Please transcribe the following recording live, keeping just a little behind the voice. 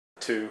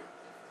2.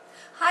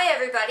 Hi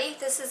everybody,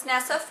 this is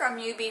Nessa from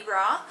UB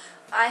Raw.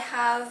 I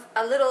have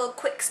a little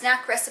quick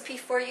snack recipe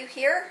for you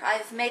here.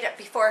 I've made it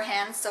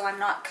beforehand so I'm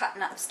not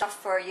cutting up stuff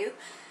for you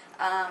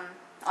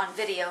on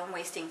video and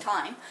wasting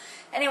time.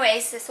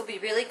 Anyways, this will be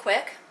really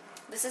quick.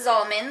 This is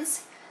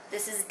almonds.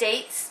 This is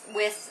dates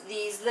with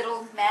these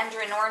little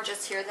mandarin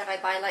oranges here that I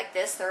buy like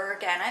this. They're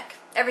organic.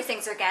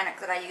 Everything's organic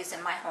that I use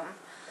in my home.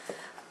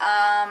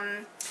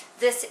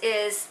 This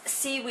is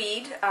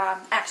seaweed,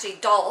 actually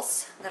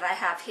dulse that I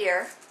have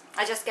here.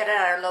 I just get it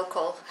at our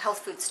local health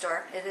food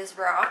store. It is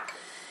raw.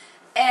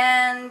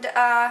 And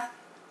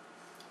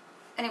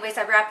anyways,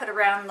 I wrap it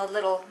around the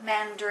little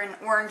mandarin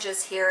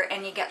oranges here,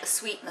 and you get the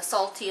sweet and the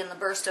salty and the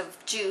burst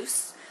of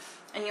juice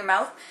in your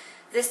mouth.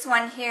 This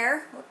one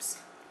here, whoops.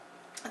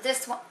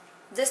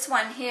 This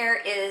one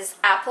here is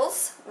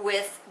apples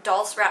with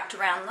dulse wrapped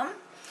around them.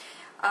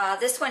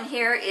 This one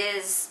here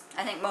is,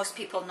 I think most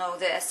people know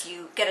this,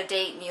 you get a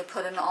date and you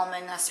put an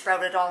almond, a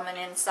sprouted almond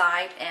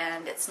inside,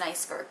 and it's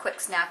nice for a quick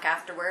snack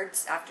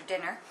afterwards, after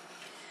dinner.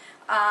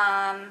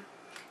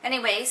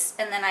 Anyways,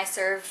 and then I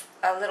serve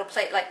a little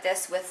plate like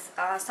this with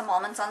some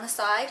almonds on the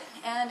side,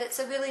 and it's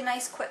a really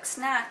nice quick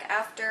snack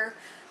after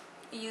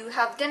you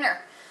have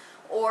dinner,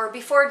 or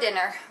before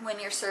dinner when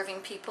you're serving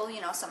people,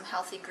 you know, some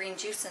healthy green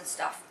juice and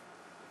stuff.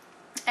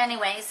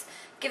 Anyways,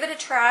 give it a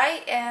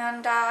try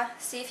and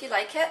see if you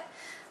like it,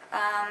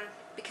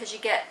 because you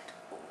get,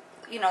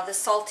 you know, the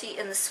salty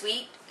and the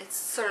sweet. It's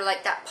sort of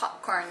like that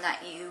popcorn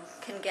that you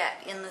can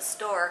get in the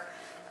store,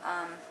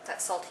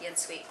 that's salty and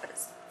sweet, but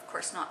it's of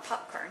course not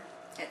popcorn.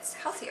 It's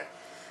healthier.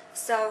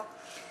 So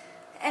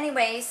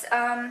anyways,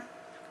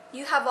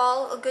 you have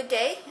all a good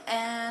day,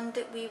 and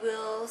we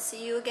will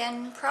see you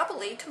again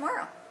probably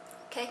tomorrow.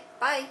 Okay,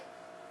 bye.